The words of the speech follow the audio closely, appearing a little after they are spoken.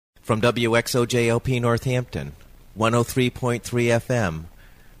From WXOJLP Northampton, 103.3 FM,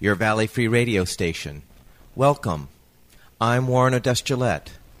 your Valley Free radio station. Welcome. I'm Warren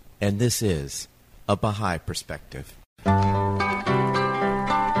Odess-Gillette, and this is A Baha'i Perspective.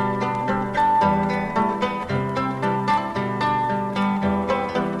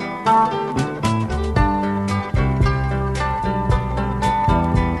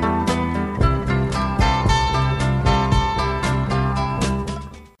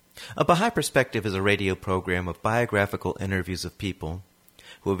 A Baha'i Perspective is a radio program of biographical interviews of people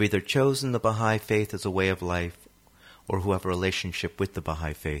who have either chosen the Baha'i faith as a way of life or who have a relationship with the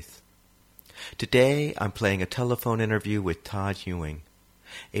Baha'i faith. Today, I'm playing a telephone interview with Todd Ewing,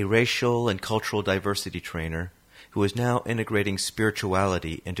 a racial and cultural diversity trainer who is now integrating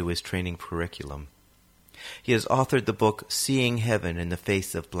spirituality into his training curriculum. He has authored the book Seeing Heaven in the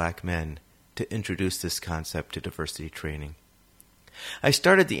Face of Black Men to introduce this concept to diversity training. I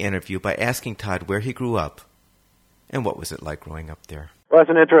started the interview by asking Todd where he grew up and what was it like growing up there. Well, that's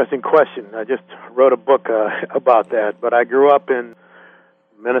an interesting question. I just wrote a book about that, but I grew up in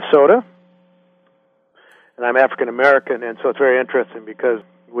Minnesota, and I'm African American, and so it's very interesting because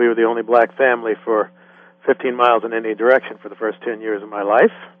we were the only black family for 15 miles in any direction for the first 10 years of my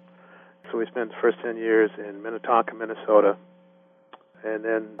life. So we spent the first 10 years in Minnetonka, Minnesota, and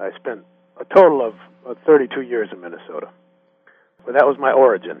then I spent a total of 32 years in Minnesota. But that was my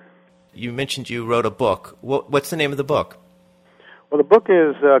origin. You mentioned you wrote a book. What's the name of the book? Well, the book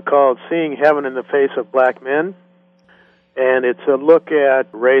is called Seeing Heaven in the Face of Black Men, and it's a look at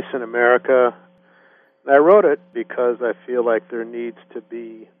race in America. And I wrote it because I feel like there needs to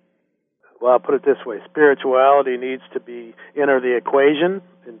be, well, I'll put it this way, spirituality needs to enter the equation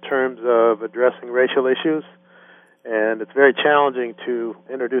in terms of addressing racial issues, and it's very challenging to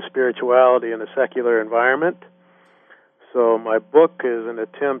introduce spirituality in a secular environment. So my book is an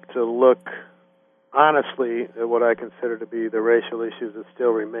attempt to look honestly at what I consider to be the racial issues that still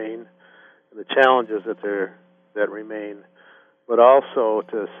remain and the challenges that remain, but also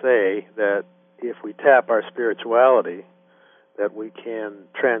to say that if we tap our spirituality, that we can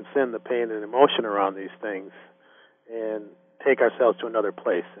transcend the pain and emotion around these things and take ourselves to another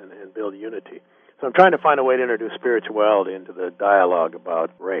place and build unity. So I'm trying to find a way to introduce spirituality into the dialogue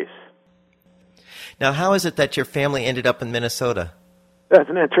about race. Now, how is it that your family ended up in Minnesota? That's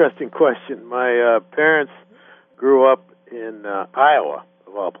an interesting question. My parents grew up in Iowa,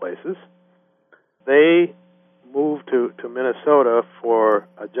 of all places. They moved to Minnesota for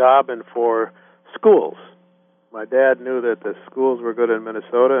a job and for schools. My dad knew that the schools were good in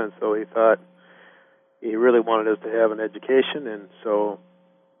Minnesota, and so he thought he really wanted us to have an education, and so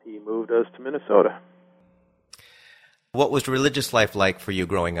he moved us to Minnesota. What was religious life like for you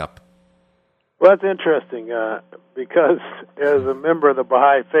growing up? Well, that's interesting because as a member of the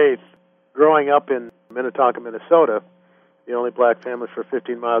Baha'i faith, growing up in Minnetonka, Minnesota, the only black family for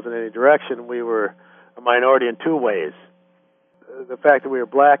 15 miles in any direction, we were a minority in two ways. The fact that we were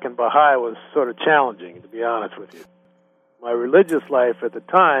black and Baha'i was sort of challenging, to be honest with you. My religious life at the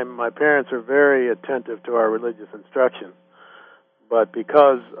time, my parents were very attentive to our religious instruction, but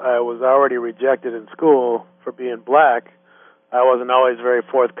because I was already rejected in school for being black, I wasn't always very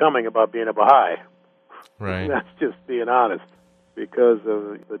forthcoming about being a Baha'i. Right. That's just being honest. Because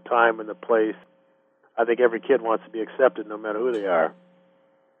of the time and the place, I think every kid wants to be accepted no matter who they are.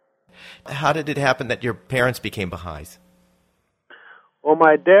 How did it happen that your parents became Baha'is? Well,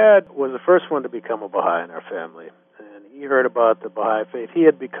 my dad was the first one to become a Baha'i in our family, and he heard about the Baha'i faith. He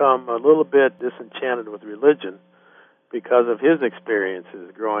had become a little bit disenchanted with religion because of his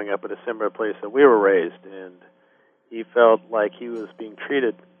experiences growing up at a similar place that we were raised, and he felt like he was being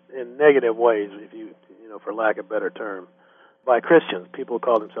treated in negative ways, if you for lack of a better term, by Christians. People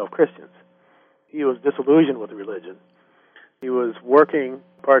called themselves Christians. He was disillusioned with religion. He was working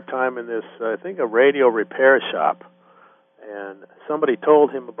part-time in this, I think, a radio repair shop, and somebody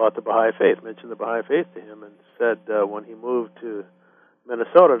told him about the Baha'i faith, mentioned the Baha'i faith to him, and said when he moved to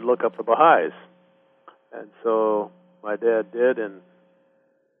Minnesota to look up the Baha'is. And so my dad did, and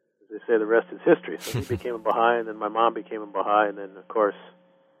they say the rest is history. So he became a Baha'i, and then my mom became a Baha'i, and then, of course,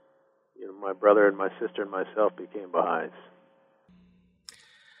 my brother and my sister and myself became Baha'is.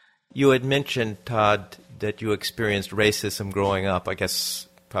 You had mentioned, Todd, that you experienced racism growing up. I guess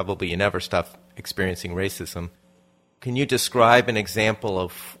probably you never stopped experiencing racism. Can you describe an example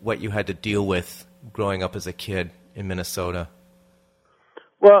of what you had to deal with growing up as a kid in Minnesota?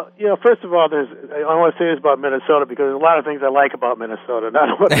 Well, first of all, I want to say this about Minnesota because there's a lot of things I like about Minnesota.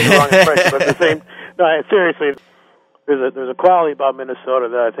 Not what the wrong impression, but the same. No, seriously, there's a quality about Minnesota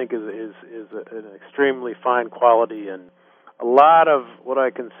that I think is an extremely fine quality, and a lot of what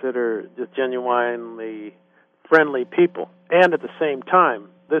I consider just genuinely friendly people. And at the same time,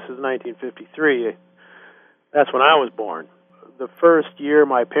 this is 1953, that's when I was born. The first year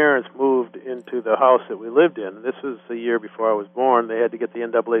my parents moved into the house that we lived in, this was the year before I was born, they had to get the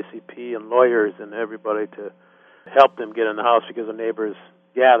NAACP and lawyers and everybody to help them get in the house because the neighbors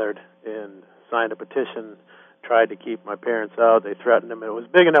gathered and signed a petition, tried to keep my parents out. They threatened them. It was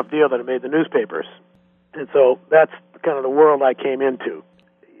a big enough deal that it made the newspapers. And so that's kind of the world I came into.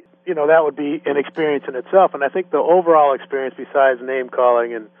 You know, that would be an experience in itself. And I think the overall experience, besides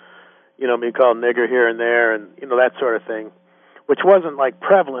name-calling and, you know, me called nigger here and there and, you know, that sort of thing, which wasn't, like,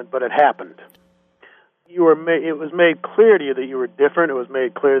 prevalent, but it happened. It was made clear to you that you were different. It was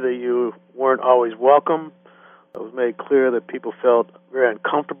made clear that you weren't always welcome. It was made clear that people felt very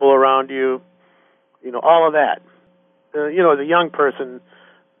uncomfortable around you. You know, all of that. You know, as a young person,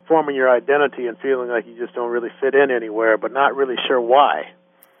 forming your identity and feeling like you just don't really fit in anywhere, but not really sure why.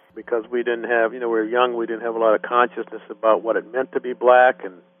 Because we didn't have, you know, we were young, we didn't have a lot of consciousness about what it meant to be black,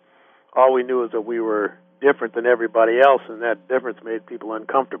 and all we knew was that we were different than everybody else, and that difference made people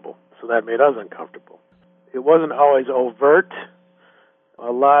uncomfortable. So that made us uncomfortable. It wasn't always overt.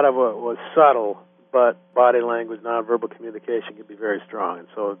 A lot of it was subtle, but body language, nonverbal communication could be very strong. And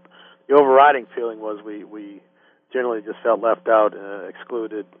so the overriding feeling was we generally just felt left out,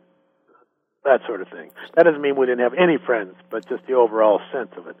 excluded, that sort of thing. That doesn't mean we didn't have any friends, but just the overall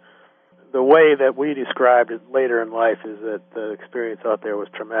sense of it. The way that we described it later in life is that the experience out there was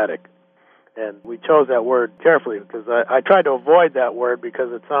traumatic. And we chose that word carefully because I tried to avoid that word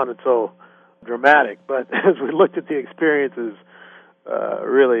because it sounded so dramatic. But as we looked at the experiences,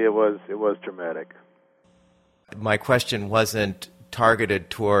 really it was traumatic. My question wasn't targeted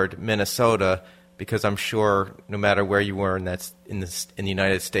toward Minnesota because I'm sure no matter where you were in the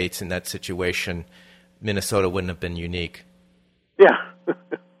United States in that situation, Minnesota wouldn't have been unique. Yeah,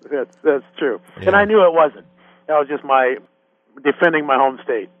 that's true. Yeah. And I knew it wasn't. That was just my defending my home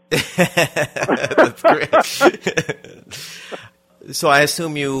state. That's great. So I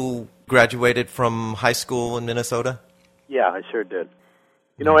assume you graduated from high school in Minnesota? Yeah, I sure did.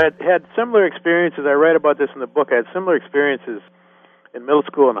 You know, I had similar experiences. I write about this in the book. I had similar experiences in middle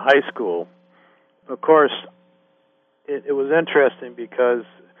school and high school. Of course, it was interesting because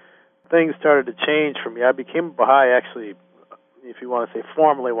things started to change for me. I became a Bahá'í, actually, if you want to say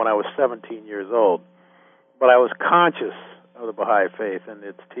formally, when I was 17 years old. But I was conscious of the Bahá'í faith and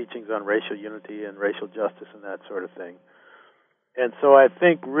its teachings on racial unity and racial justice and that sort of thing. And so I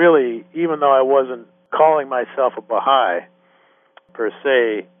think really, even though I wasn't calling myself a Bahá'í per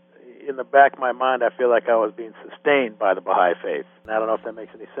se, in the back of my mind, I feel like I was being sustained by the Bahá'í faith. And I don't know if that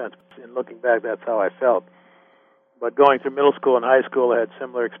makes any sense. In looking back, that's how I felt. But going through middle school and high school, I had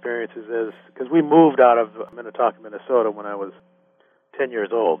similar experiences because we moved out of Minnetonka, Minnesota when I was 10 years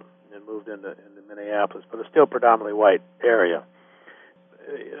old and moved into Minneapolis, but it's still a predominantly white area.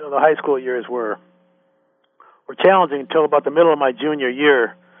 You know, the high school years were challenging until about the middle of my junior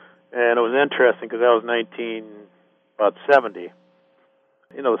year, and it was interesting because I was 19, about 70.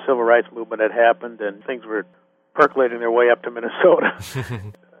 You know, the civil rights movement had happened, and things were percolating their way up to Minnesota.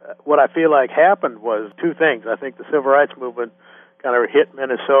 What I feel like happened was two things. I think the civil rights movement kind of hit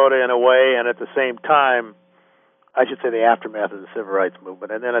Minnesota in a way, and at the same time, I should say the aftermath of the civil rights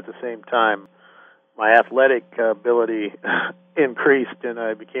movement, and then at the same time, my athletic ability increased, and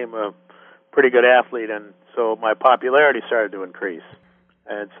I became a pretty good athlete, and so my popularity started to increase.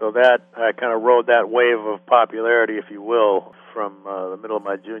 And so that, I kind of rode that wave of popularity, if you will, from the middle of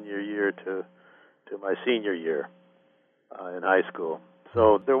my junior year to my senior year in high school.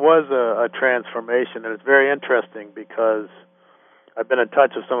 So there was a transformation, and it's very interesting because I've been in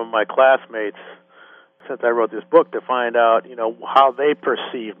touch with some of my classmates since I wrote this book to find out, you know, how they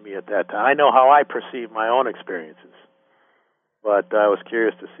perceived me at that time. I know how I perceived my own experiences, but I was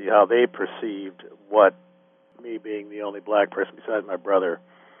curious to see how they perceived what me being the only black person besides my brother,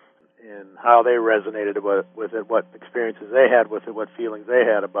 and how they resonated with it, what experiences they had with it, what feelings they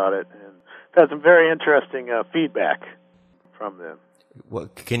had about it, and had some very interesting feedback from them. Well,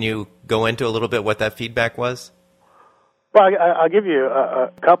 can you go into a little bit what that feedback was? Well, I'll give you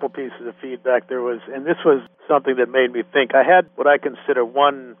a couple pieces of feedback. There was, and this was something that made me think. I had what I consider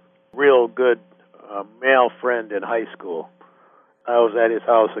one real good male friend in high school. I was at his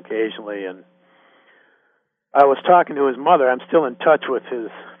house occasionally, and I was talking to his mother. I'm still in touch with his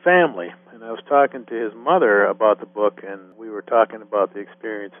family, and I was talking to his mother about the book, and we were talking about the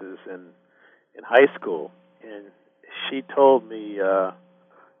experiences in high school. And she told me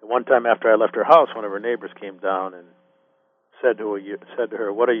one time after I left her house, one of her neighbors came down and said to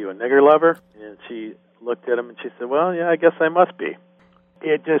her, "What are you, a nigger lover?" And she looked at him, and she said, well, yeah, I guess I must be.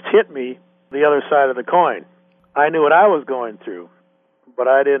 It just hit me the other side of the coin. I knew what I was going through, but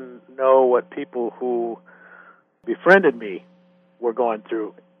I didn't know what people who befriended me were going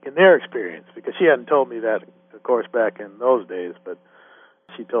through in their experience, because she hadn't told me that, of course, back in those days, but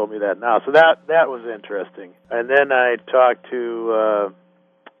she told me that now. So that was interesting. And then I talked to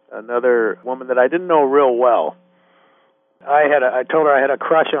another woman that I didn't know real well. I told her I had a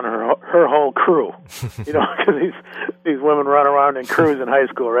crush on her whole crew, because these women run around in crews in high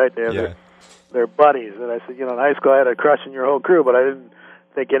school, right? They're buddies, and I said, in high school I had a crush on your whole crew, but I didn't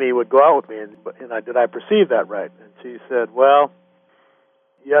think any would go out with me. And did I perceive that right? And she said, well,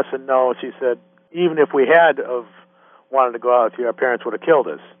 yes and no. She said, even if we had wanted to go out with you, our parents would have killed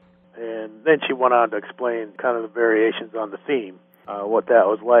us. And then she went on to explain kind of the variations on the theme, what that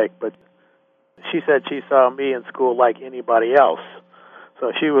was like. But she said she saw me in school like anybody else.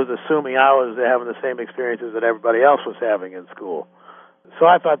 So she was assuming I was having the same experiences that everybody else was having in school. So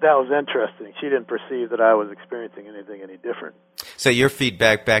I thought that was interesting. She didn't perceive that I was experiencing anything any different. So your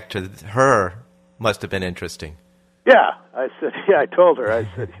feedback back to her must have been interesting. Yeah, I said, I told her, I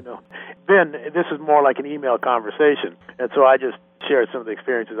said, Ben, this is more like an email conversation. And so I just shared some of the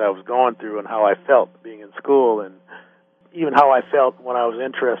experiences I was going through and how I felt being in school, and even how I felt when I was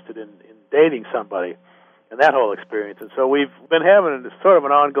interested in dating somebody, and that whole experience. And so we've been having sort of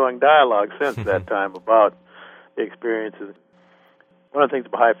an ongoing dialogue since that time about the experiences. One of the things the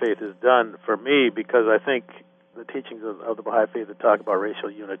Baha'i Faith has done for me, because I think the teachings of the Baha'i Faith that talk about racial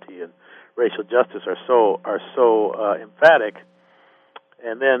unity and racial justice are so emphatic,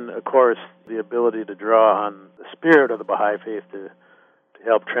 and then, of course, the ability to draw on the spirit of the Baha'i Faith to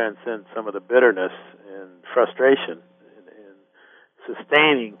help transcend some of the bitterness and frustration and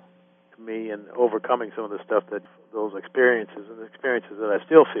sustaining me and overcoming some of the stuff that those experiences and the experiences that I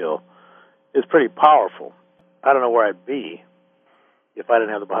still feel is pretty powerful. I don't know where I'd be if I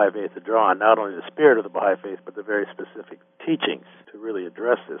didn't have the Baha'i Faith to draw on, not only the spirit of the Baha'i Faith, but the very specific teachings to really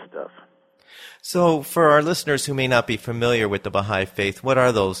address this stuff. So for our listeners who may not be familiar with the Baha'i Faith, what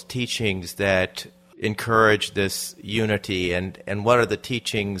are those teachings that encourage this unity, and what are the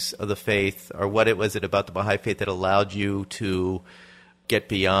teachings of the faith, or what was it about the Baha'i Faith that allowed you to get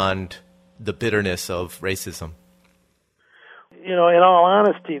beyond the bitterness of racism? In all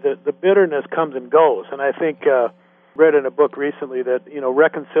honesty, the bitterness comes and goes, and I think read in a book recently that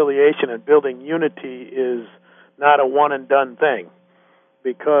reconciliation and building unity is not a one and done thing,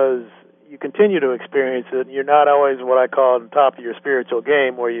 because you continue to experience it. You're not always what I call on top of your spiritual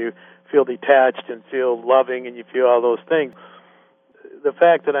game, where you feel detached and feel loving and you feel all those things. The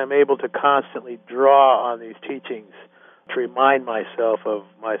fact that I'm able to constantly draw on these teachings to remind myself of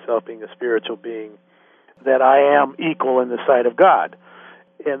myself being a spiritual being, that I am equal in the sight of God.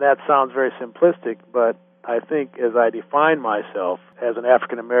 And that sounds very simplistic, but I think as I define myself as an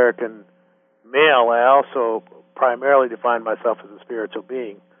African-American male, I also primarily define myself as a spiritual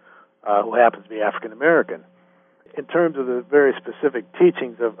being who happens to be African-American. In terms of the very specific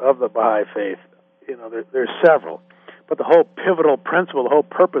teachings of the Baha'i Faith, there's several. But the whole pivotal principle, the whole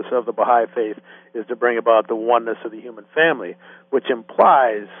purpose of the Baha'i Faith is to bring about the oneness of the human family, which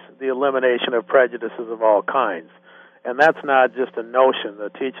implies the elimination of prejudices of all kinds. And that's not just a notion. The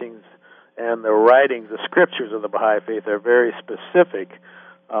teachings and the writings, the scriptures of the Baha'i Faith are very specific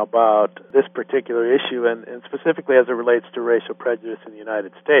about this particular issue, and specifically as it relates to racial prejudice in the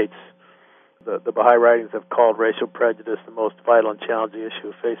United States. The Baha'i writings have called racial prejudice the most vital and challenging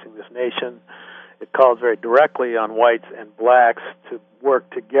issue facing this nation. It calls very directly on whites and blacks to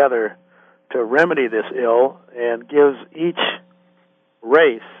work together to remedy this ill, and gives each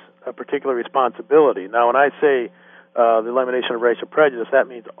race a particular responsibility. Now, when I say the elimination of racial prejudice, that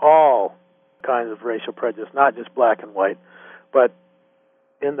means all kinds of racial prejudice, not just black and white. But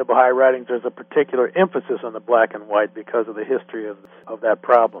in the Baha'i writings, there's a particular emphasis on the black and white because of the history of that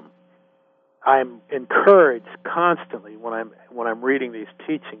problem. I'm encouraged constantly when I'm reading these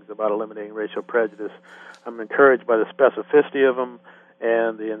teachings about eliminating racial prejudice. I'm encouraged by the specificity of them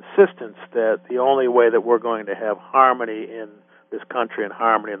and the insistence that the only way that we're going to have harmony in this country and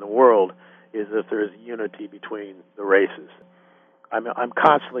harmony in the world is if there is unity between the races. I'm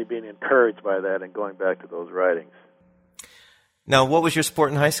constantly being encouraged by that and going back to those writings. Now, what was your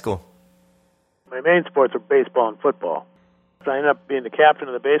sport in high school? My main sports are baseball and football. So I ended up being the captain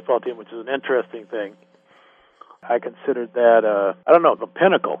of the baseball team, which is an interesting thing. I considered that, the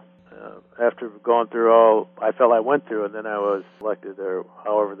pinnacle. After going through all I felt I went through, and then I was elected, or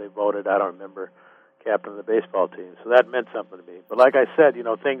however they voted, I don't remember, captain of the baseball team. So that meant something to me. But like I said,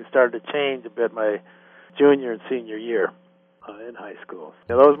 things started to change a bit my junior and senior year in high school.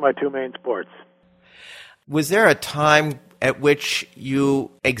 Those are my two main sports. Was there a time at which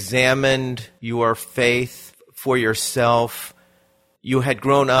you examined your faith for yourself? You had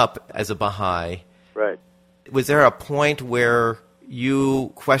grown up as a Baha'i. Right. Was there a point where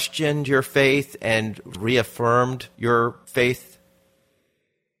you questioned your faith and reaffirmed your faith?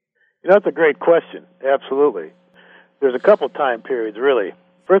 That's a great question. Absolutely. There's a couple time periods, really.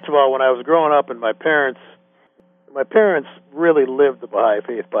 First of all, when I was growing up, and my parents really lived the Baha'i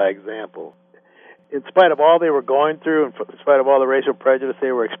faith by example. In spite of all they were going through, and in spite of all the racial prejudice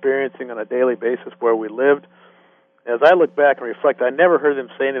they were experiencing on a daily basis where we lived, as I look back and reflect, I never heard them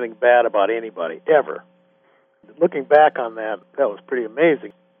say anything bad about anybody, ever. Looking back on that, that was pretty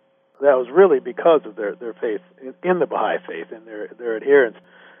amazing. That was really because of their faith in the Baha'i faith and their adherence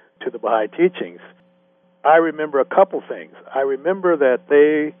to the Baha'i teachings. I remember a couple things. I remember that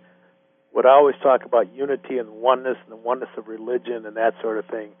they would always talk about unity and oneness and the oneness of religion and that sort of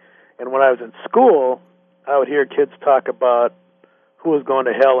thing. And when I was in school, I would hear kids talk about who was going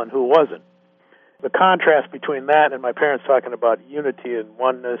to hell and who wasn't. The contrast between that and my parents talking about unity and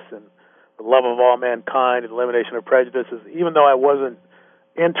oneness and the love of all mankind and elimination of prejudices, even though I wasn't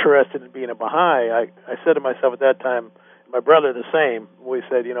interested in being a Baha'i, I said to myself at that time, my brother the same, we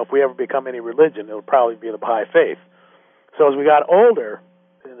said, if we ever become any religion, it'll probably be the Baha'i faith. So as we got older,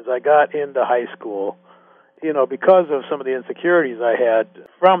 and as I got into high school, because of some of the insecurities I had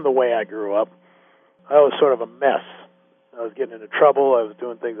from the way I grew up, I was sort of a mess. I was getting into trouble. I was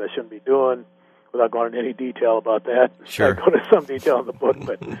doing things I shouldn't be doing, without going into any detail about that. Sure. I go into some detail in the book,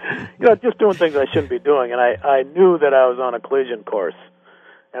 but, just doing things I shouldn't be doing. And I knew that I was on a collision course.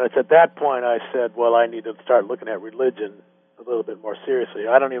 And it's at that point I said, well, I need to start looking at religion a little bit more seriously.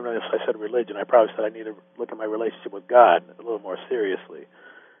 I don't even know if I said religion. I probably said I need to look at my relationship with God a little more seriously.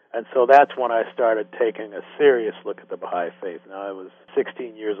 And so that's when I started taking a serious look at the Baha'i faith. Now, I was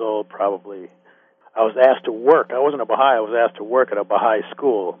 16 years old, probably. I was asked to work. I wasn't a Baha'i. I was asked to work at a Baha'i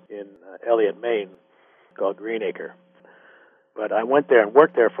school in Elliott, Maine, called Greenacre. But I went there and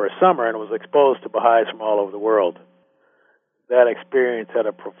worked there for a summer and was exposed to Baha'is from all over the world. That experience had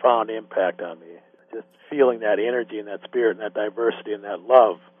a profound impact on me. Just feeling that energy and that spirit and that diversity and that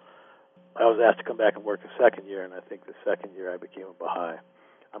love. I was asked to come back and work the second year, and I think the second year I became a Baha'i.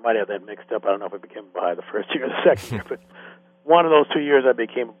 I might have that mixed up. I don't know if I became a Baha'i the first year or the second year, but one of those 2 years I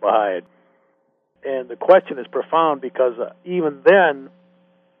became a Baha'i. And the question is profound because even then,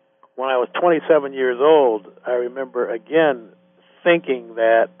 when I was 27 years old, I remember again thinking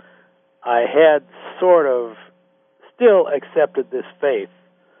that I had sort of still accepted this faith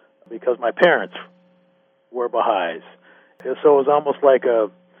because my parents were Baha'is. And so it was almost like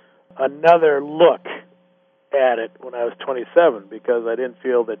another look at it when I was 27 because I didn't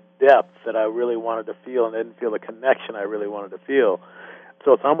feel the depth that I really wanted to feel and I didn't feel the connection I really wanted to feel.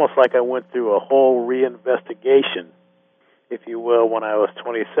 So it's almost like I went through a whole reinvestigation, if you will, when I was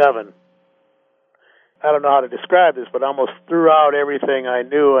 27. I don't know how to describe this, but I almost threw out everything I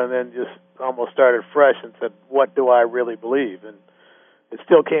knew and then just almost started fresh and said, what do I really believe? And it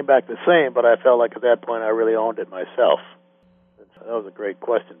still came back the same, but I felt like at that point I really owned it myself. And so that was a great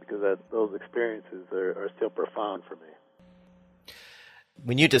question because those experiences are still profound for me.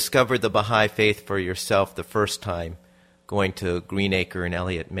 When you discovered the Baha'i faith for yourself the first time, going to Greenacre in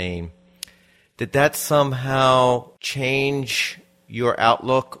Elliott, Maine, did that somehow change your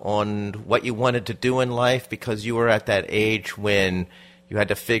outlook on what you wanted to do in life because you were at that age when you had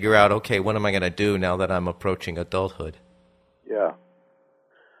to figure out, okay, what am I going to do now that I'm approaching adulthood? Yeah.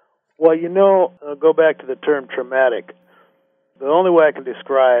 Well, I'll go back to the term traumatic. The only way I can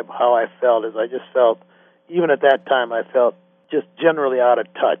describe how I felt is I just felt, even at that time, I felt just generally out of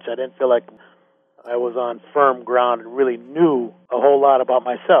touch. I didn't feel like I was on firm ground and really knew a whole lot about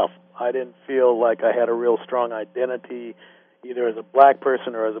myself. I didn't feel like I had a real strong identity, either as a black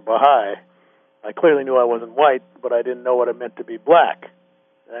person or as a Baha'i. I clearly knew I wasn't white, but I didn't know what it meant to be black.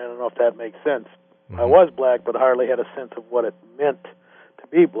 I don't know if that makes sense. Mm-hmm. I was black, but hardly had a sense of what it meant to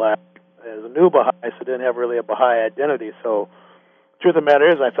be black. As a new Baha'i, so I didn't have really a Baha'i identity. So the truth of the matter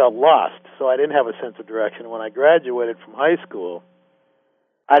is I felt lost, so I didn't have a sense of direction. When I graduated from high school,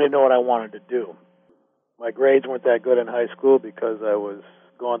 I didn't know what I wanted to do. My grades weren't that good in high school because I was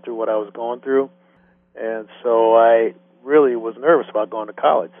going through what I was going through. And so I really was nervous about going to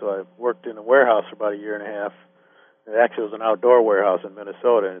college. So I worked in a warehouse for about a year and a half. It actually was an outdoor warehouse in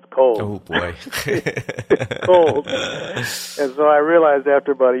Minnesota, and it's cold. Oh, boy. It's cold. And so I realized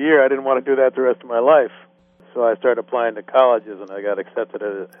after about a year I didn't want to do that the rest of my life. So I started applying to colleges, and I got accepted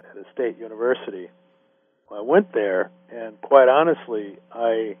at a state university. I went there, and quite honestly,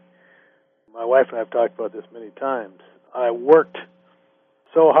 my wife and I have talked about this many times. I worked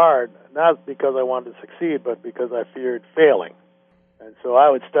so hard, not because I wanted to succeed, but because I feared failing. And so I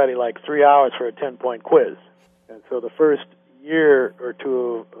would study like 3 hours for a 10-point quiz. And so the first year or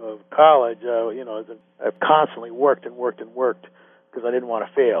two of college, I constantly worked because I didn't want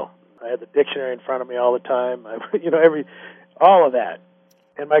to fail. I had the dictionary in front of me all the time, all of that.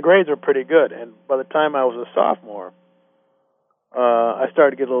 And my grades were pretty good. And by the time I was a sophomore, I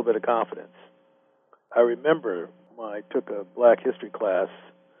started to get a little bit of confidence. I remember when I took a Black history class,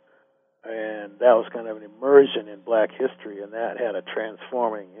 and that was kind of an immersion in Black history, and that had a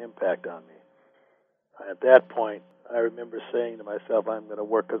transforming impact on me. At that point, I remember saying to myself, I'm going to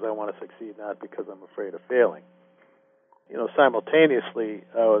work because I want to succeed, not because I'm afraid of failing. Simultaneously,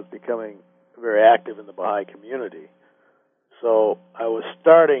 I was becoming very active in the Baha'i community. So I was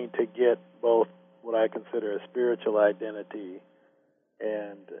starting to get both what I consider a spiritual identity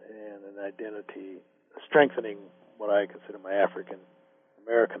and an identity strengthening what I consider my African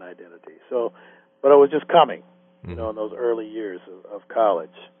American identity. So, but it was just coming, in those early years of college.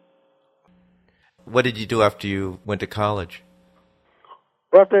 What did you do after you went to college?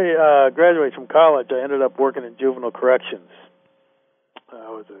 Well, after I graduated from college, I ended up working in juvenile corrections. I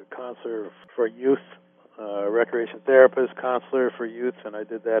was a counselor for youth, recreation therapist, counselor for youth, and I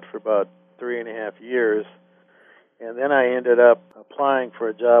did that for about 3.5 years. And then I ended up applying for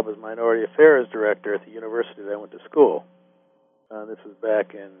a job as minority affairs director at the university that I went to school. This was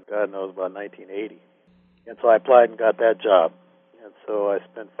back in, God knows, about 1980. And so I applied and got that job. And so I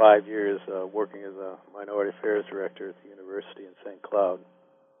spent 5 years working as a minority affairs director at the university in St. Cloud,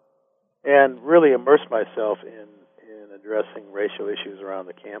 and really immersed myself in addressing racial issues around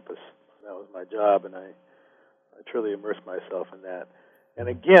the campus. That was my job, and I truly immersed myself in that. And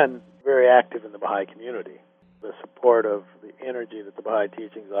again, very active in the Baha'i community. The support of the energy that the Baha'i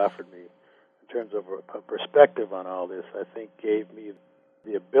teachings offered me in terms of a perspective on all this, I think gave me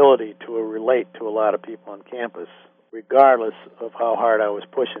the ability to relate to a lot of people on campus, regardless of how hard I was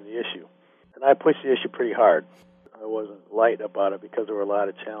pushing the issue. And I pushed the issue pretty hard. I wasn't light about it because there were a lot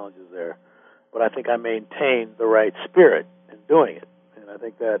of challenges there. But I think I maintained the right spirit in doing it. And I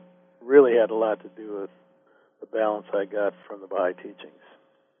think that really had a lot to do with the balance I got from the Baha'i teachings.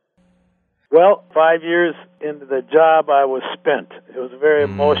 Well, 5 years into the job, I was spent. It was a very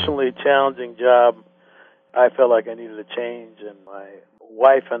emotionally challenging job. I felt like I needed a change, and my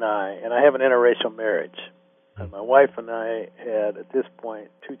wife and I have an interracial marriage. And my wife and I had, at this point,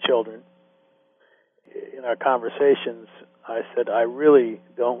 2 children. In our conversations, I said, I really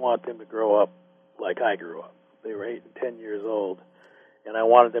don't want them to grow up like I grew up. They were 8 and 10 years old, and I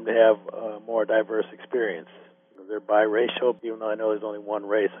wanted them to have a more diverse experience. They're biracial, even though I know there's only one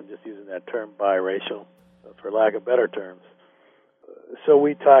race. I'm just using that term, biracial, for lack of better terms. So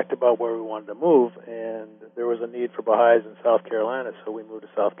we talked about where we wanted to move, and there was a need for Baha'is in South Carolina, so we moved to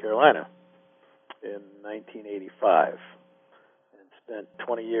South Carolina in 1985 and spent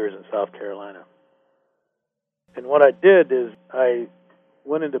 20 years in South Carolina. And what I did is I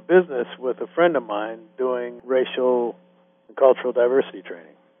went into business with a friend of mine doing racial and cultural diversity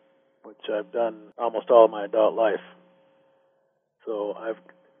training, which I've done almost all of my adult life. So I've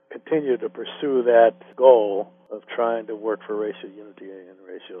continued to pursue that goal of trying to work for racial unity and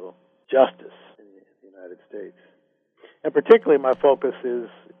racial justice in the United States. And particularly my focus is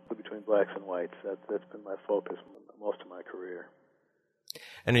between blacks and whites. That's been my focus most of my career.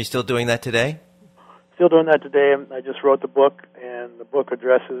 And are you still doing that today? Still doing that today. I just wrote the book, and the book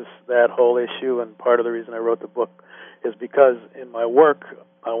addresses that whole issue, and part of the reason I wrote the book is because in my work,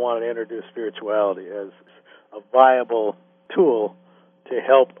 I wanted to introduce spirituality as a viable tool to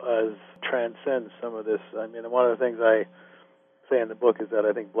help us transcend some of this. I mean, one of the things I say in the book is that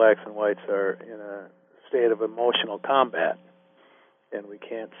I think blacks and whites are in a state of emotional combat, and we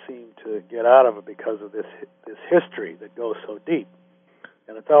can't seem to get out of it because of this history that goes so deep.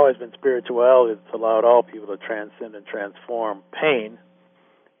 And it's always been spirituality that's allowed all people to transcend and transform pain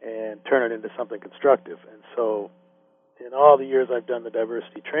and turn it into something constructive. And so in all the years I've done the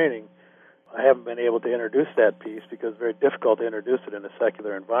diversity training, I haven't been able to introduce that piece because it's very difficult to introduce it in a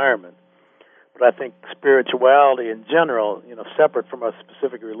secular environment. But I think spirituality in general, separate from a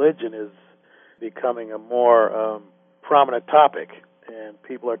specific religion, is becoming a more prominent topic, and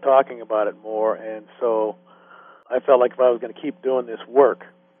people are talking about it more. And so I felt like if I was going to keep doing this work,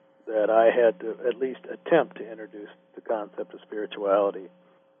 that I had to at least attempt to introduce the concept of spirituality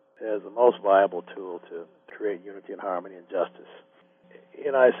as the most viable tool to create unity and harmony and justice.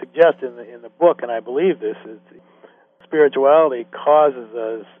 I suggest in the book, and I believe this, is spirituality causes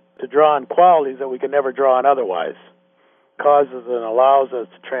us to draw on qualities that we can never draw on otherwise. Causes and allows us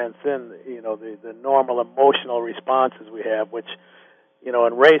to transcend, the normal emotional responses we have, which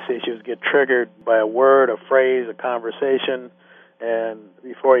And race issues get triggered by a word, a phrase, a conversation, and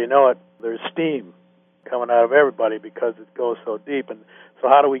before you know it, there's steam coming out of everybody because it goes so deep. And so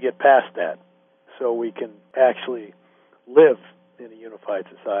how do we get past that so we can actually live in a unified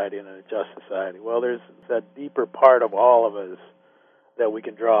society and in a just society? Well, there's that deeper part of all of us that we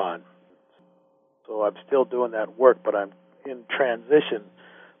can draw on. So I'm still doing that work, but I'm in transition,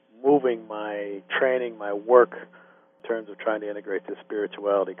 moving my training, my work, in terms of trying to integrate this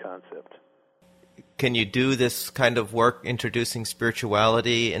spirituality concept. Can you do this kind of work, introducing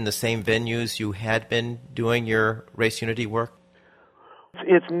spirituality, in the same venues you had been doing your race unity work?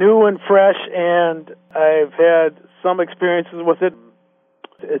 It's new and fresh, and I've had some experiences with it.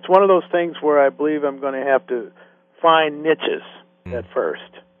 It's one of those things where I believe I'm going to have to find niches at first.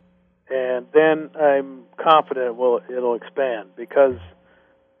 And then I'm confident it'll expand, because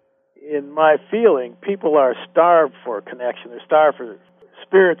in my feeling, people are starved for connection. They're starved for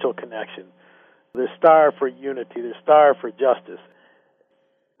spiritual connection. They're starved for unity. They're starved for justice.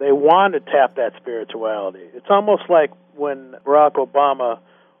 They want to tap that spirituality. It's almost like when Barack Obama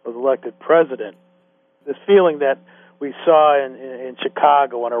was elected president, this feeling that we saw in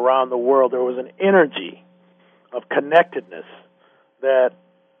Chicago and around the world, there was an energy of connectedness that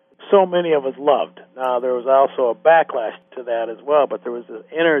so many of us loved. Now, there was also a backlash to that as well, but there was this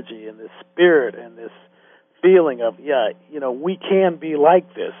energy and this spirit and this feeling of, we can be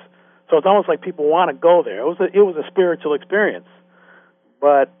like this. So it's almost like people want to go there. It was a spiritual experience,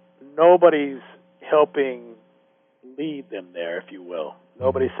 but nobody's helping lead them there, if you will.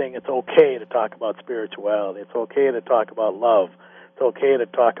 Nobody's saying it's okay to talk about spirituality. It's okay to talk about love. It's okay to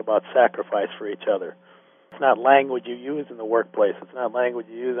talk about sacrifice for each other. It's not language you use in the workplace. It's not language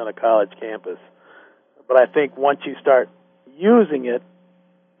you use on a college campus. But I think once you start using it,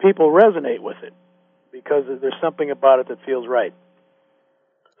 people resonate with it because there's something about it that feels right.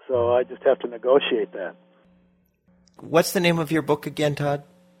 So I just have to negotiate that. What's the name of your book again, Todd?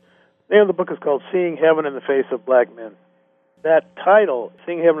 The name of the book is called Seeing Heaven in the Face of Black Men. That title,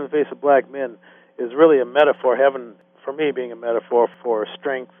 Seeing Heaven in the Face of Black Men, is really a metaphor, heaven, for me, being a metaphor for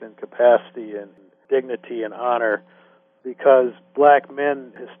strength and capacity and dignity and honor, because black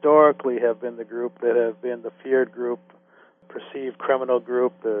men historically have been the group that have been the feared group, perceived criminal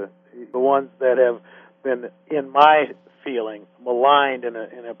group, the ones that have been, in my feeling, maligned in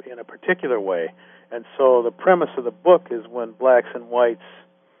a particular way. And so the premise of the book is when blacks and whites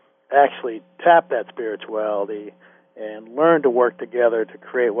actually tap that spirituality and learn to work together to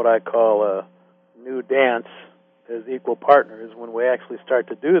create what I call a new dance as equal partners. When we actually start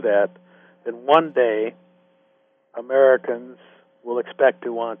to do that, then one day Americans will expect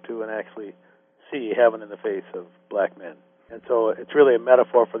to want to and actually see heaven in the face of black men. And so it's really a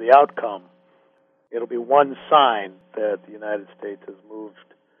metaphor for the outcome. It'll be one sign that the United States has moved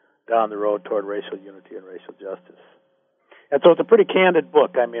down the road toward racial unity and racial justice. And so it's a pretty candid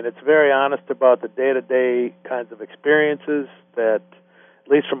book. I mean, it's very honest about the day-to-day kinds of experiences that,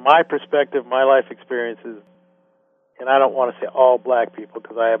 at least from my perspective, my life experiences, and I don't want to say all black people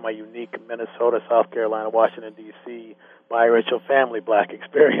because I have my unique Minnesota, South Carolina, Washington, D.C., biracial family black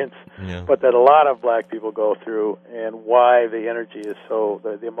experience, but that a lot of black people go through, and why the energy is so,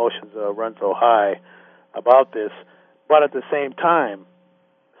 the emotions run so high about this, but at the same time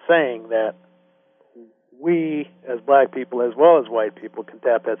saying that we as black people as well as white people can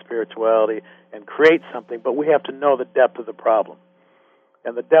tap that spirituality and create something, but we have to know the depth of the problem.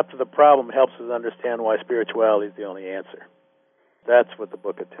 And the depth of the problem helps us understand why spirituality is the only answer. That's what the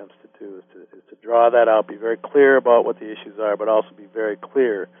book attempts to do, is to draw that out, be very clear about what the issues are, but also be very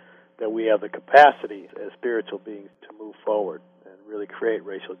clear that we have the capacity as spiritual beings to move forward and really create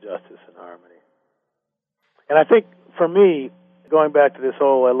racial justice and harmony. And I think, for me, going back to this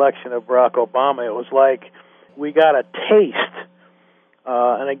whole election of Barack Obama, it was like we got a taste.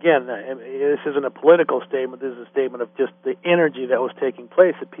 And again, this isn't a political statement. This is a statement of just the energy that was taking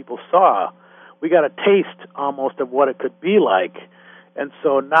place that people saw. We got a taste almost of what it could be like. And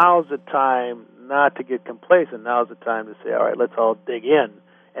so now's the time not to get complacent. Now's the time to say, all right, let's all dig in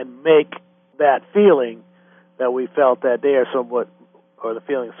and make that feeling that we felt that day, or the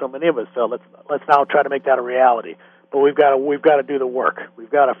feeling so many of us felt. Let's now try to make that a reality. But we've got to do the work. We've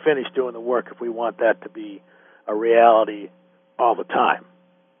got to finish doing the work if we want that to be a reality all the time.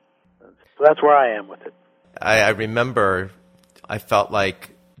 So that's where I am with it. I remember I felt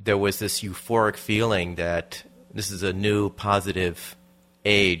like there was this euphoric feeling that this is a new positive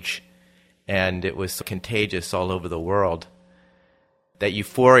age, and it was contagious all over the world. That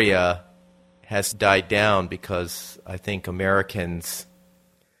euphoria has died down because I think Americans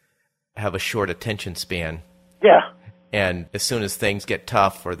have a short attention span. Yeah. And as soon as things get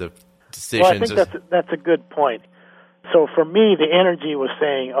tough or the Well, I decisions... think that's a good point. So for me, the energy was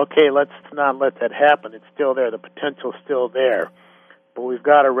saying, okay, let's not let that happen. It's still there. The potential's still there. But we've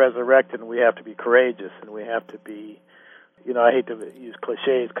got to resurrect it, and we have to be courageous, and we have to be, I hate to use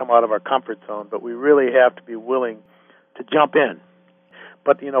cliches, come out of our comfort zone, but we really have to be willing to jump in.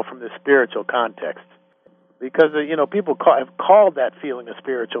 But, from the spiritual context. Because, people have called that feeling a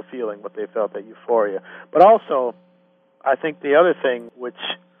spiritual feeling, what they felt, that euphoria. But also, I think the other thing, which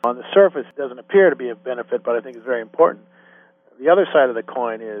on the surface doesn't appear to be of benefit, but I think is very important, the other side of the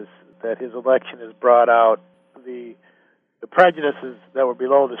coin is that his election has brought out the prejudices that were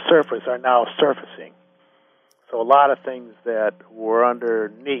below the surface are now surfacing. So a lot of things that were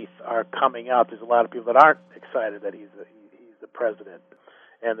underneath are coming out. There's a lot of people that aren't excited that he's the president.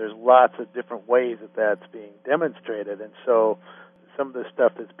 And there's lots of different ways that that's being demonstrated. And so some of the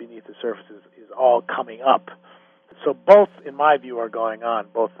stuff that's beneath the surface is all coming up. So both, in my view, are going on,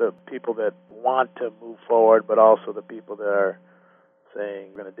 both the people that want to move forward, but also the people that are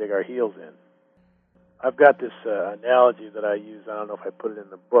saying we're going to dig our heels in. I've got this analogy that I use. I don't know if I put it in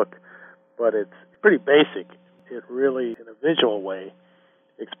the book, but it's pretty basic. It really, in a visual way,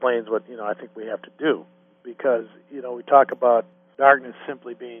 explains what, I think we have to do. Because, we talk about darkness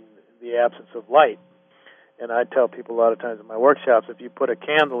simply being the absence of light. And I tell people a lot of times in my workshops, if you put a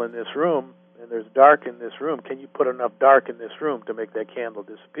candle in this room and there's dark in this room, can you put enough dark in this room to make that candle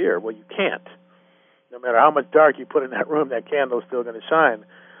disappear? Well, you can't. No matter how much dark you put in that room, that candle is still going to shine.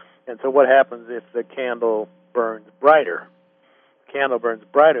 And so what happens if the candle burns brighter? The candle burns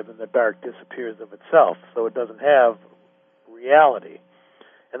brighter, then the dark disappears of itself, so it doesn't have reality.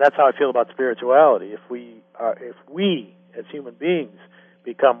 And that's how I feel about spirituality. If we as human beings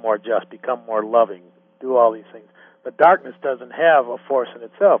become more just, become more loving, do all these things, the darkness doesn't have a force in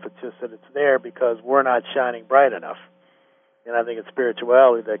itself. It's just that it's there because we're not shining bright enough. And I think it's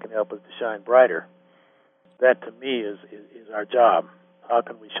spirituality that can help us to shine brighter. That, to me, is our job. How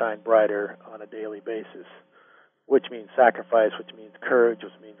can we shine brighter on a daily basis? Which means sacrifice, which means courage,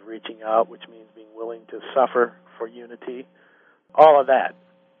 which means reaching out, which means being willing to suffer for unity. All of that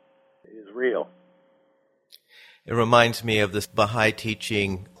is real. It reminds me of this Bahá'í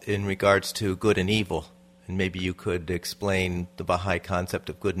teaching in regards to good and evil. And maybe you could explain the Bahá'í concept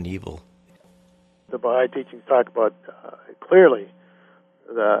of good and evil. The Bahá'í teachings talk about clearly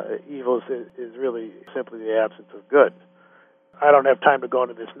the evil is really simply the absence of good. I don't have time to go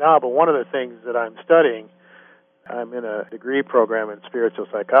into this now, but one of the things that I'm studying, I'm in a degree program in spiritual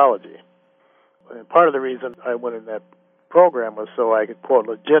psychology. And part of the reason I went in that program was so I could, quote,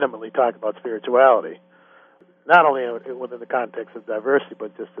 legitimately talk about spirituality. Not only within the context of diversity,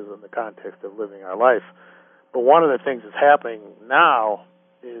 but just as in the context of living our life. But one of the things that's happening now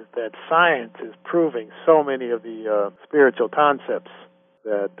is that science is proving so many of the spiritual concepts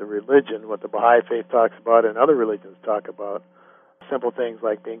that the religion, what the Baha'i faith talks about and other religions talk about, simple things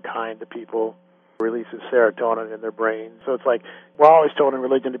like being kind to people, releases serotonin in their brain. So it's like we're always told in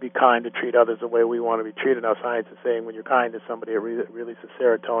religion to be kind, to treat others the way we want to be treated. Now science is saying when you're kind to somebody, it releases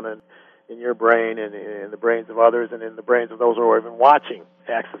serotonin in your brain and in the brains of others and in the brains of those who are even watching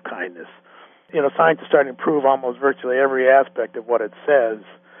acts of kindness. Science is starting to prove almost virtually every aspect of what it says,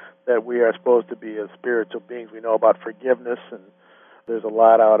 that we are supposed to be as spiritual beings. We know about forgiveness, and there's a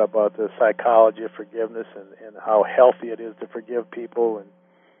lot out about the psychology of forgiveness and how healthy it is to forgive people, and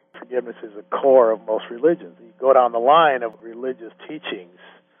forgiveness is a core of most religions. You go down the line of religious teachings,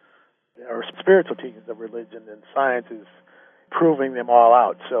 or spiritual teachings of religion, and science is proving them all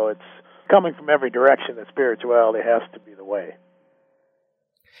out. So it's coming from every direction that spirituality has to be the way.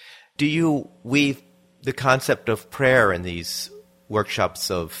 Do you weave the concept of prayer in these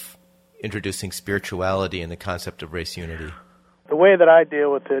workshops of introducing spirituality and the concept of race unity? The way that I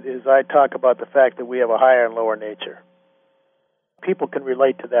deal with it is I talk about the fact that we have a higher and lower nature. People can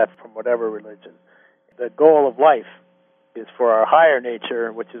relate to that from whatever religion. The goal of life is for our higher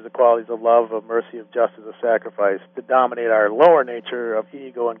nature, which is the qualities of love, of mercy, of justice, of sacrifice, to dominate our lower nature of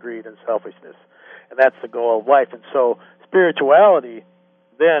ego and greed and selfishness. And that's the goal of life. And so spirituality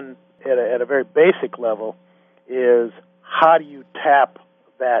then, at a very basic level, is how do you tap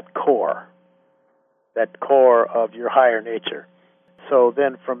that core of your higher nature? So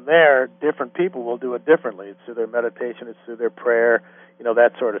then from there, different people will do it differently. It's through their meditation, it's through their prayer,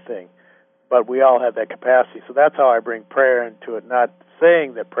 that sort of thing. But we all have that capacity. So that's how I bring prayer into it, not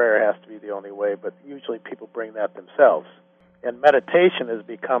saying that prayer has to be the only way, but usually people bring that themselves. And meditation is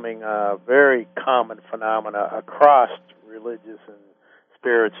becoming a very common phenomena across religious and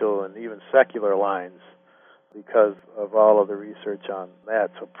spiritual and even secular lines. because of all of the research on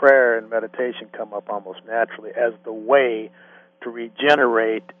that. So prayer and meditation come up almost naturally as the way to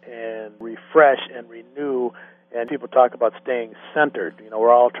regenerate and refresh and renew. And people talk about staying centered.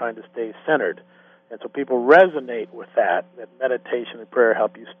 We're all trying to stay centered. And so people resonate with that meditation and prayer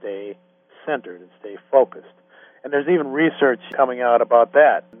help you stay centered and stay focused. And there's even research coming out about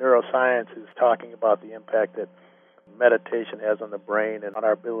that. Neuroscience is talking about the impact that meditation has on the brain and on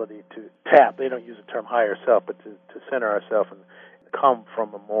our ability to tap. They don't use the term higher self, but to center ourselves and come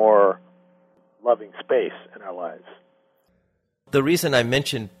from a more loving space in our lives. The reason I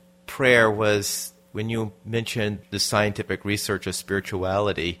mentioned prayer was when you mentioned the scientific research of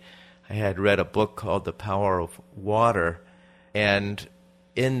spirituality. I had read a book called The Power of Water, and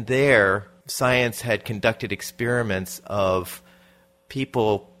in there, science had conducted experiments of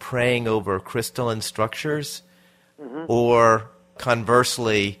people praying over crystalline structures, or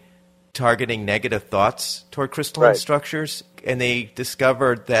conversely, targeting negative thoughts toward crystalline structures. And they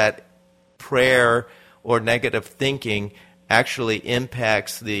discovered that prayer or negative thinking actually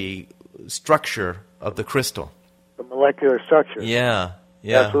impacts the structure of the crystal. The molecular structure. Yeah.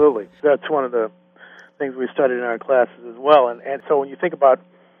 Absolutely. That's one of the things we studied in our classes as well. And so when you think about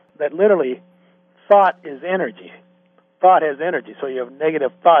that, literally, thought is energy. Thought has energy. So you have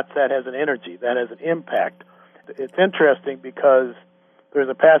negative thoughts, that has an energy, that has an impact. It's interesting because there's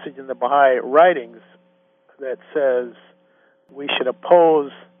a passage in the Bahá'í writings that says we should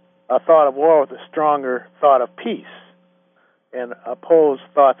oppose a thought of war with a stronger thought of peace, and oppose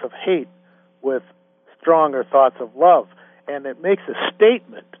thoughts of hate with stronger thoughts of love. And it makes a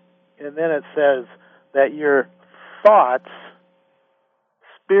statement, and then it says that your thoughts,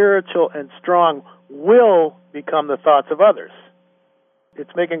 spiritual and strong, will become the thoughts of others. It's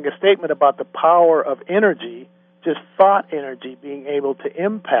making a statement about the power of energy, just thought energy being able to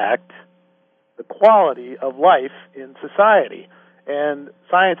impact the quality of life in society. And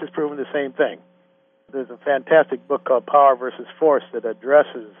science has proven the same thing. There's a fantastic book called Power versus Force that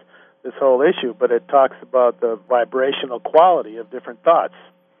addresses this whole issue, but it talks about the vibrational quality of different thoughts.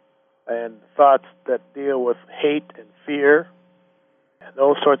 And thoughts that deal with hate and fear and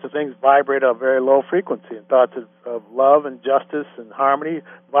those sorts of things vibrate at a very low frequency, and thoughts of love and justice and harmony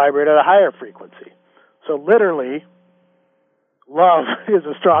vibrate at a higher frequency. So literally, love is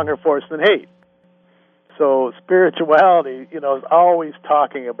a stronger force than hate. So spirituality, is always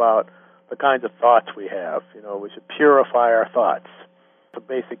talking about the kinds of thoughts we have. We should purify our thoughts. It's a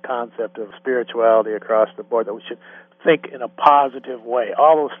basic concept of spirituality across the board, that we should think in a positive way.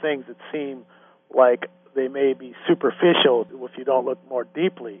 All those things that seem like they may be superficial if you don't look more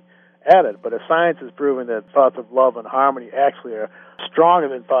deeply at it. But if science has proven that thoughts of love and harmony actually are stronger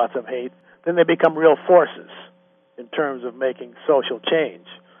than thoughts of hate, then they become real forces in terms of making social change.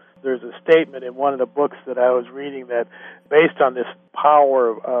 There's a statement in one of the books that I was reading that, based on this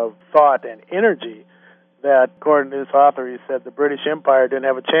power of thought and energy, that according to this author, he said the British Empire didn't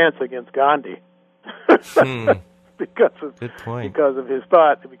have a chance against Gandhi. because of his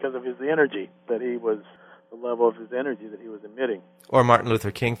thought, because of his energy, that he was, the level of his energy that he was emitting. Or Martin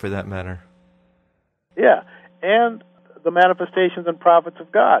Luther King, for that matter. Yeah, and the manifestations and prophets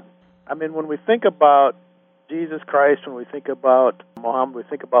of God. I mean, when we think about Jesus Christ, when we think about Muhammad, we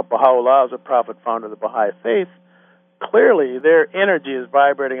think about Baha'u'llah as a prophet, founder of the Baha'i faith, clearly their energy is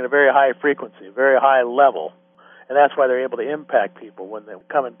vibrating at a very high frequency, a very high level. And that's why they're able to impact people when they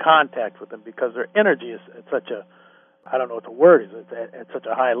come in contact with them, because their energy is at such a, I don't know what the word is, it's at such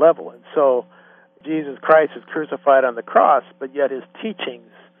a high level. And so Jesus Christ is crucified on the cross, but yet his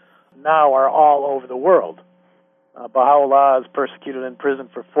teachings now are all over the world. Baha'u'llah is persecuted in prison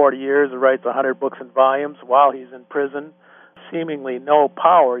for 40 years and writes 100 books and volumes while he's in prison. Seemingly no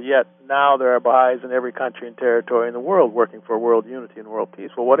power, yet now there are Baha'is in every country and territory in the world working for world unity and world peace.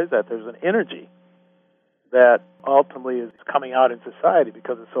 Well, what is that? There's an energy that ultimately is coming out in society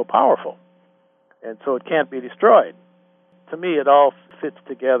because it's so powerful. And so it can't be destroyed. To me, it all fits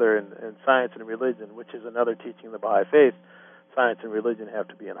together in science and religion, which is another teaching of the Baha'i faith. Science and religion have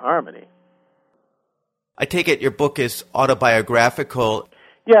to be in harmony. I take it your book is autobiographical.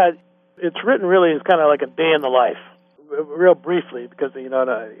 Yeah, it's written really as kind of like a day in the life, real briefly, because, I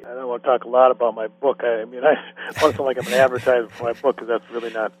don't want to talk a lot about my book. I want to sound like I'm an advertiser for my book, because that's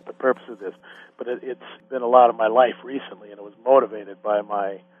really not the purpose of this. But it's been a lot of my life recently, and it was motivated by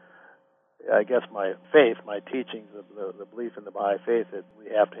my faith, my teachings, the belief in the Baha'i faith that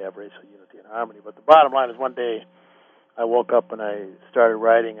we have to have racial unity and harmony. But the bottom line is, one day I woke up and I started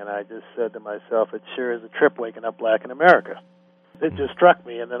writing, and I just said to myself, it sure is a trip waking up black in America. It just struck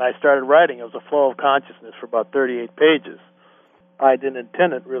me, and then I started writing. It was a flow of consciousness for about 38 pages. I didn't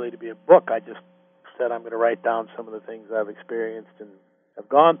intend it really to be a book. I just said, I'm going to write down some of the things I've experienced and have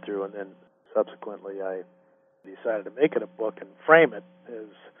gone through, and then subsequently I decided to make it a book and frame it as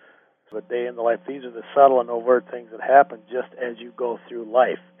a day in the life. These are the subtle and overt things that happen just as you go through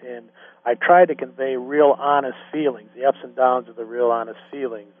life. And I try to convey real honest feelings, the ups and downs of the real honest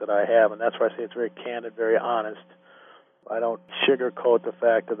feelings that I have, and that's why I say it's very candid, very honest. I don't sugarcoat the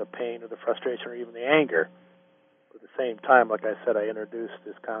fact of the pain or the frustration or even the anger. At the same time, like I said, I introduced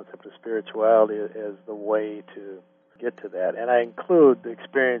this concept of spirituality as the way to get to that. And I include the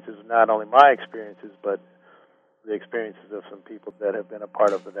experiences, not only my experiences, but the experiences of some people that have been a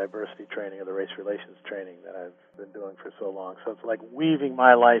part of the diversity training or the race relations training that I've been doing for so long. So it's like weaving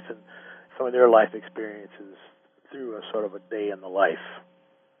my life and some of their life experiences through a sort of a day in the life.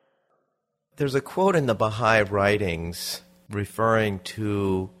 There's a quote in the Bahá'í writings referring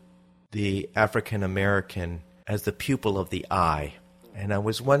to the African American as the pupil of the eye. And I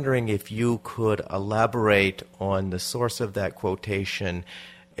was wondering if you could elaborate on the source of that quotation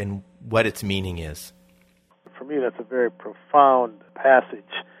and what its meaning is. For me, that's a very profound passage.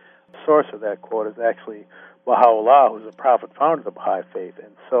 The source of that quote is actually Baha'u'llah, who's a prophet founder of the Baha'i faith.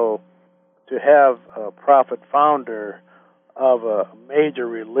 And so to have a prophet founder of a major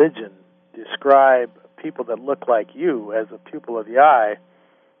religion describe people that look like you as a pupil of the eye,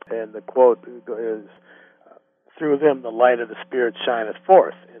 and the quote is, through them the light of the Spirit shineth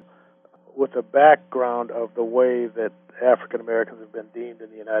forth. And with the background of the way that African Americans have been deemed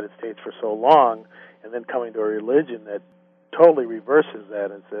in the United States for so long, and then coming to a religion that totally reverses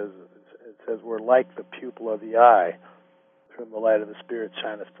that and says we're like the pupil of the eye, through whom the light of the Spirit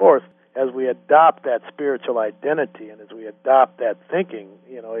shineth forth. As we adopt that spiritual identity and as we adopt that thinking,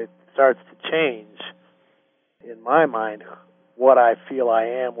 it starts to change, in my mind, what I feel I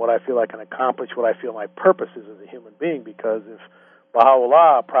am, what I feel I can accomplish, what I feel my purpose is as a human being. Because if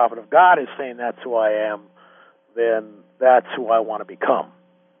Baha'u'llah, a prophet of God, is saying that's who I am, then that's who I want to become.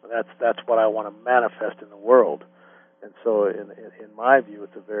 That's what I want to manifest in the world. And so in my view,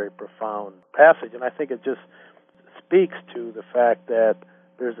 it's a very profound passage, and I think it just speaks to the fact that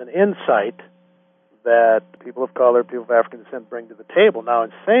there's an insight that people of color, people of African descent bring to the table. Now,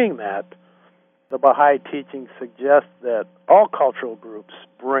 in saying that, the Baha'i teaching suggests that all cultural groups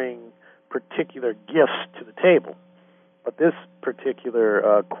bring particular gifts to the table. But this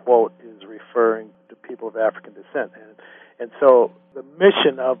particular quote is referring to people of African descent. And so the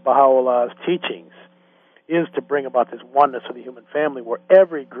mission of Baha'u'llah's teachings is to bring about this oneness of the human family where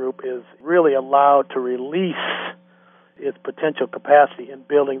every group is really allowed to release its potential capacity in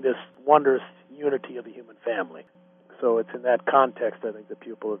building this wondrous unity of the human family. So it's in that context, I think, the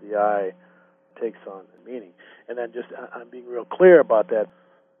pupil of the eye takes on meaning. And then just, I'm being real clear about that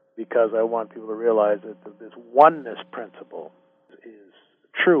because I want people to realize that this oneness principle is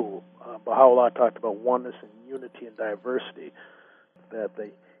true. Baha'u'llah talked about oneness and unity and diversity, that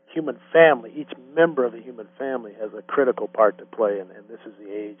the human family, each member of the human family has a critical part to play, and this is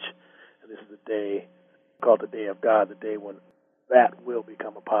the age, and this is the day called the Day of God, the day when that will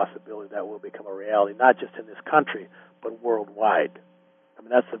become a possibility, that will become a reality, not just in this country, but worldwide. I mean,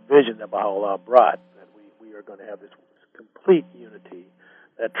 that's the vision that Baha'u'llah brought, that we are going to have this complete unity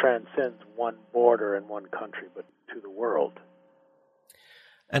that transcends one border and one country, but to the world.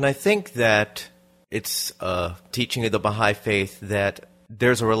 And I think that it's a teaching of the Baha'i faith that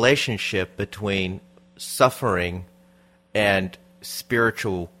there's a relationship between suffering and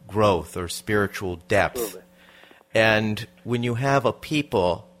spiritual growth or spiritual depth. Absolutely. And when you have a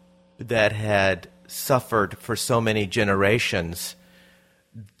people that had suffered for so many generations,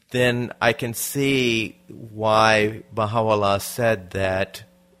 then I can see why Baha'u'llah said that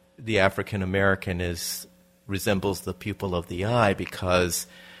the African American resembles the pupil of the eye, because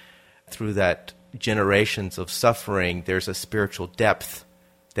through that generations of suffering, there's a spiritual depth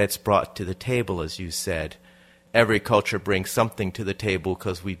that's brought to the table, as you said. Every culture brings something to the table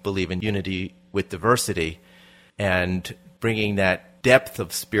because we believe in unity with diversity, and bringing that depth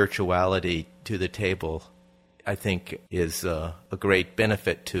of spirituality to the table, I think, is a great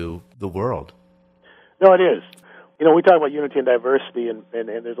benefit to the world. No, it is. We talk about unity and diversity, and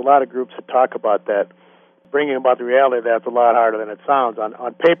there's a lot of groups that talk about that. Bringing about the reality of that's a lot harder than it sounds.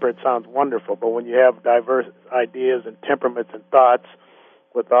 On paper, it sounds wonderful, but when you have diverse ideas and temperaments and thoughts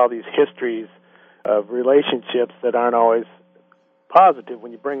with all these histories of relationships that aren't always positive,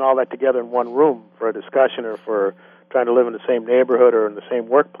 when you bring all that together in one room for a discussion or for trying to live in the same neighborhood or in the same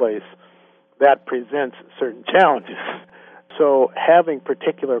workplace, that presents certain challenges. So having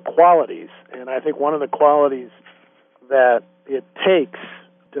particular qualities, and I think one of the qualities that it takes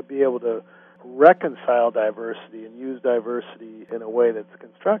to be able to reconcile diversity and use diversity in a way that's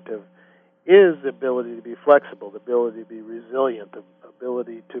constructive is the ability to be flexible, the ability to be resilient, the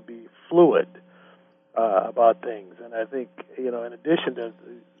ability to be fluid about things. And I think, in addition to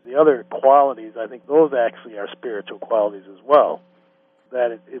the other qualities, I think those actually are spiritual qualities as well,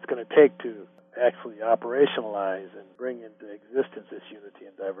 that it's going to take to actually operationalize and bring into existence this unity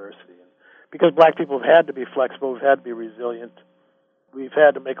and diversity. And because black people have had to be flexible, we've had to be resilient, we've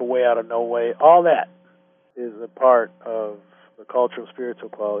had to make a way out of no way, all that is a part of the cultural, spiritual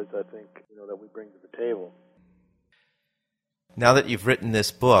qualities, I think, that we bring to the table. Now that you've written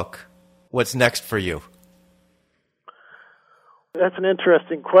this book, what's next for you? That's an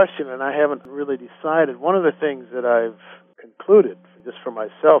interesting question, and I haven't really decided. One of the things that I've concluded, just for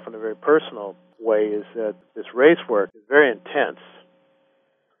myself in a very personal way, is that this race work is very intense,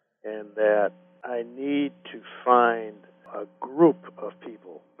 and that I need to find a group of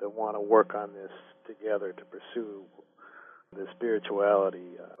people that want to work on this together to pursue the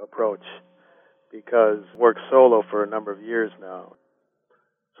spirituality approach, because I've worked solo for a number of years now.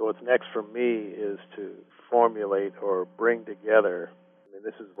 So what's next for me is to formulate or bring together,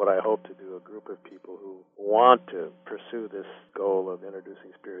 this is what I hope to do, a group of people who want to pursue this goal of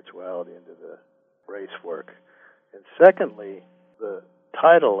introducing spirituality into the race work. And secondly, the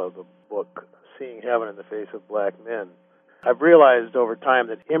title of the book, Seeing Heaven in the Face of Black Men, I've realized over time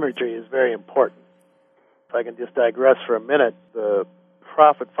that imagery is very important. If I can just digress for a minute, the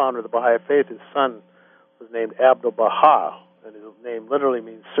prophet founder of the Baha'i faith, his son was named Abdu'l-Baha, and his name literally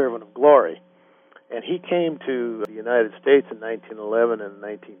means servant of glory. And he came to the United States in 1911 and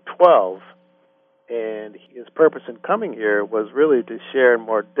 1912, and his purpose in coming here was really to share in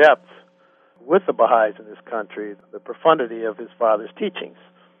more depth with the Baha'is in this country the profundity of his father's teachings.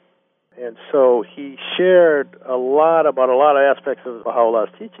 And so he shared a lot about a lot of aspects of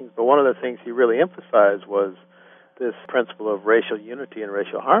Baha'u'llah's teachings, but one of the things he really emphasized was this principle of racial unity and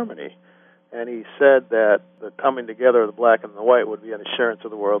racial harmony. And he said that the coming together of the black and the white would be an assurance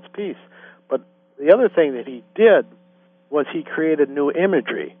of the world's peace. But the other thing that he did was he created new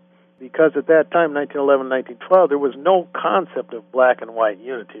imagery, because at that time, 1911, 1912, there was no concept of black and white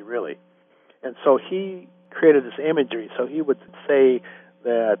unity, really. And so he created this imagery. So he would say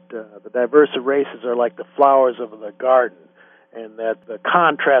that the diverse races are like the flowers of the garden, and that the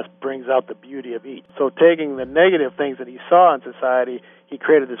contrast brings out the beauty of each. So taking the negative things that he saw in society, he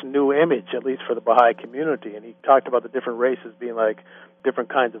created this new image, at least for the Baha'i community, and he talked about the different races being like different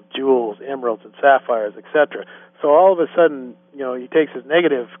kinds of jewels, emeralds, and sapphires, etc. So all of a sudden, he takes his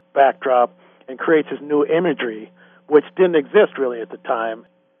negative backdrop and creates this new imagery, which didn't exist really at the time.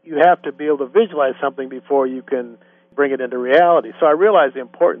 You have to be able to visualize something before you can bring it into reality. So I realized the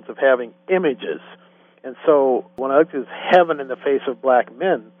importance of having images. And so when I looked at heaven in the face of black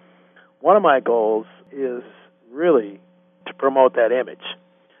men, one of my goals is really to promote that image,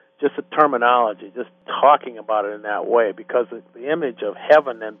 just the terminology, just talking about it in that way, because the image of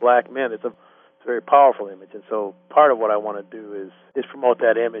heaven and black men is a very powerful image. And so part of what I want to do is promote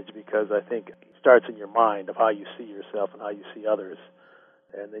that image, because I think it starts in your mind of how you see yourself and how you see others,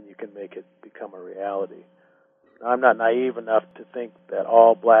 and then you can make it become a reality. I'm not naive enough to think that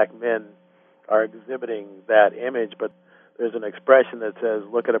all black men are exhibiting that image, but there's an expression that says,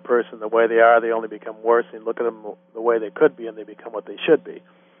 look at a person the way they are, they only become worse, and look at them the way they could be, and they become what they should be.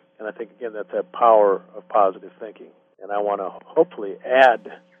 And I think, again, that's that power of positive thinking. And I want to hopefully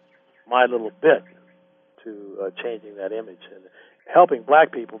add my little bit to changing that image and helping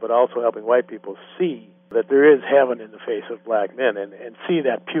black people, but also helping white people see that there is heaven in the face of black men, and see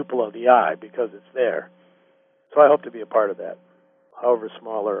that pupil of the eye, because it's there. So I hope to be a part of that, however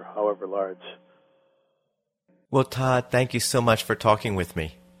small or however large. Well, Todd, thank you so much for talking with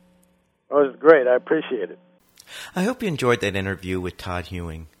me. Oh, it was great. I appreciate it. I hope you enjoyed that interview with Todd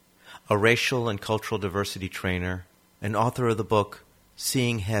Ewing, a racial and cultural diversity trainer and author of the book,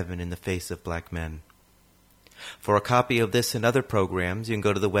 Seeing Heaven in the Face of Black Men. For a copy of this and other programs, you can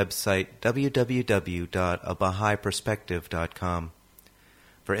go to the website www.abahaiperspective.com.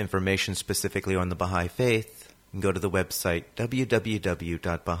 For information specifically on the Baha'i Faith, you can go to the website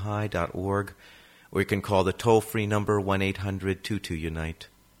www.baha'i.org, or you can call the toll-free number 1-800-22-UNITE.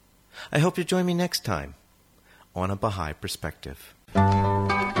 I hope you join me next time on A Baha'i Perspective.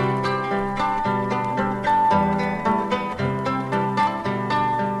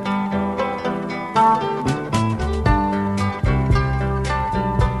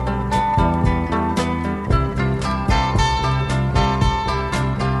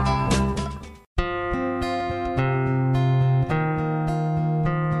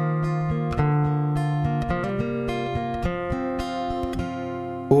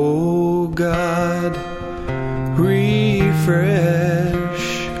 Oh God, refresh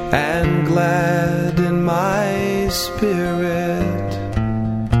and glad in my spirit.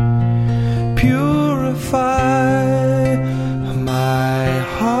 Purify my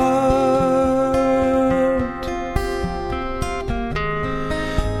heart.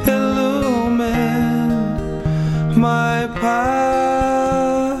 Illumine my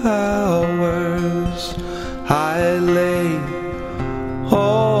powers. I lay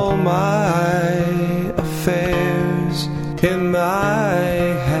all my affairs in my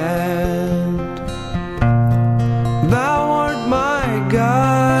hand. Thou art my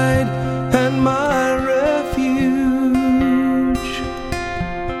guide and my refuge.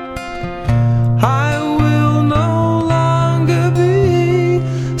 I will no longer be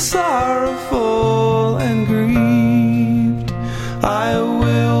sorrowful and grieved. I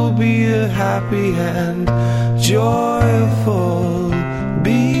will be a happy and joyful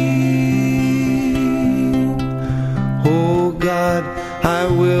being. Oh God, I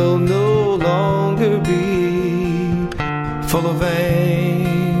will no longer be full of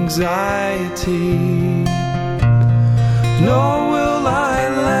anxiety, nor will I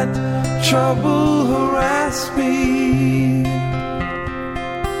let trouble harass me.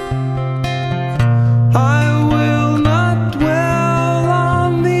 I will not dwell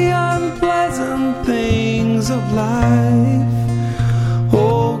on the unpleasant things of life.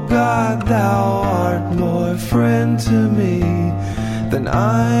 Oh God, thou art more friend to me than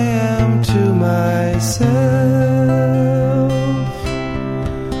I am to myself.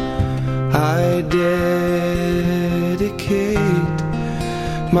 I dedicate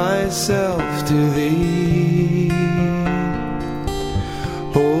myself to thee,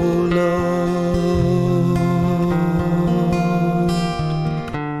 oh Lord.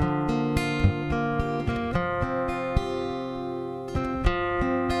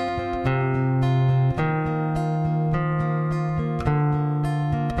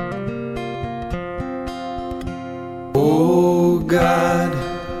 Oh God,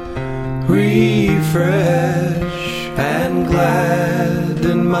 refresh and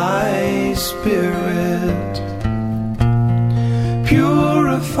gladden my spirit.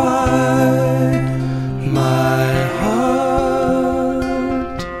 Purify my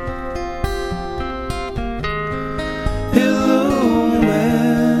heart.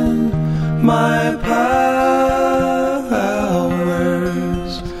 Illumine my powers.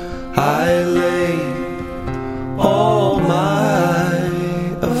 I lay all my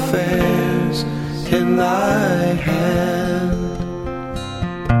affairs in thy hand.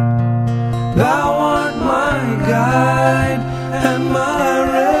 Thou art my guide and my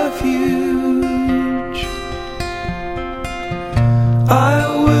refuge. I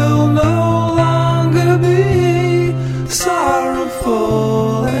will no longer be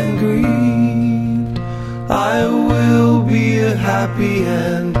sorrowful and grieved. I will be a happy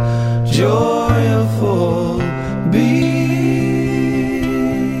and joyful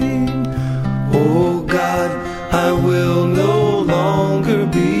being. Oh God, I will no longer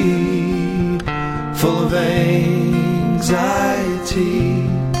be full of anxiety,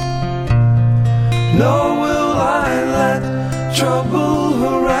 nor will I let trouble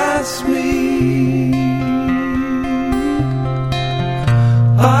harass me.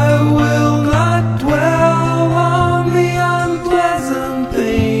 I will not dwell on the unpleasant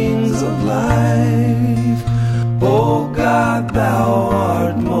things of life. Oh God, thou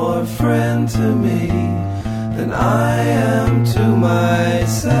art more friend to me than I am to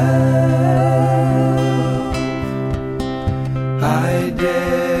myself. I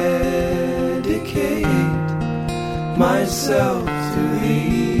dedicate myself to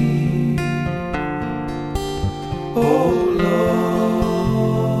thee, oh Lord.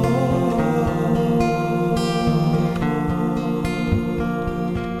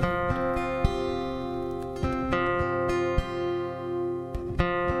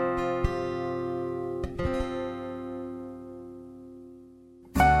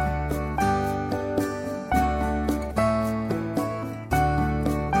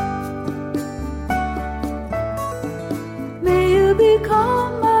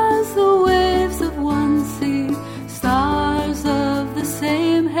 Become as the waves of one sea, stars of the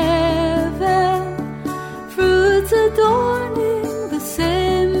same heaven, fruits adorning the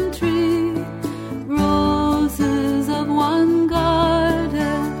same tree, roses of one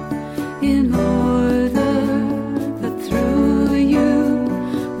garden, in order that through you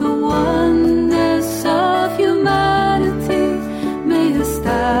the oneness of humanity may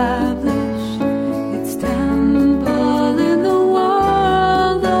establish its temple in the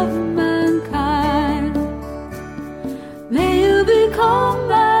world of mankind. May you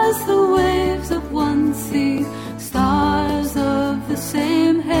become as the waves of one sea, stars of the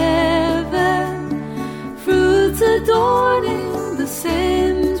same heaven,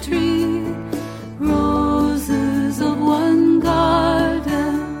 same tree, roses of one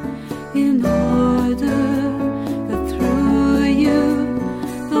garden, in order that through you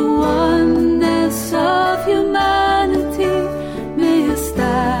the oneness of humanity may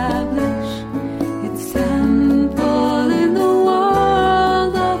establish its temple in the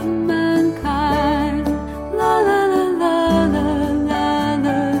world of mankind. La la la la la la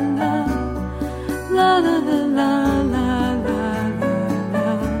la la la la la la la la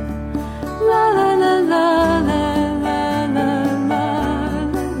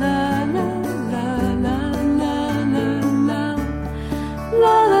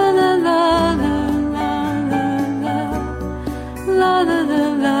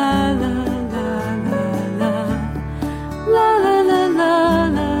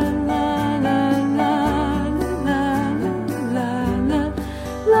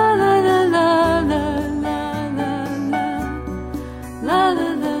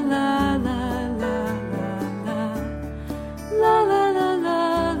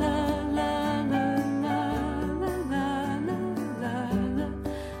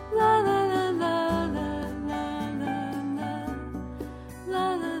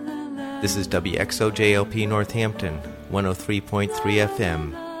This is WXOJLP Northampton, 103.3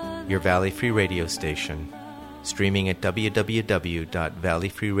 FM, your Valley Free Radio station, streaming at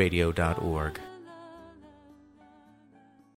www.valleyfreeradio.org.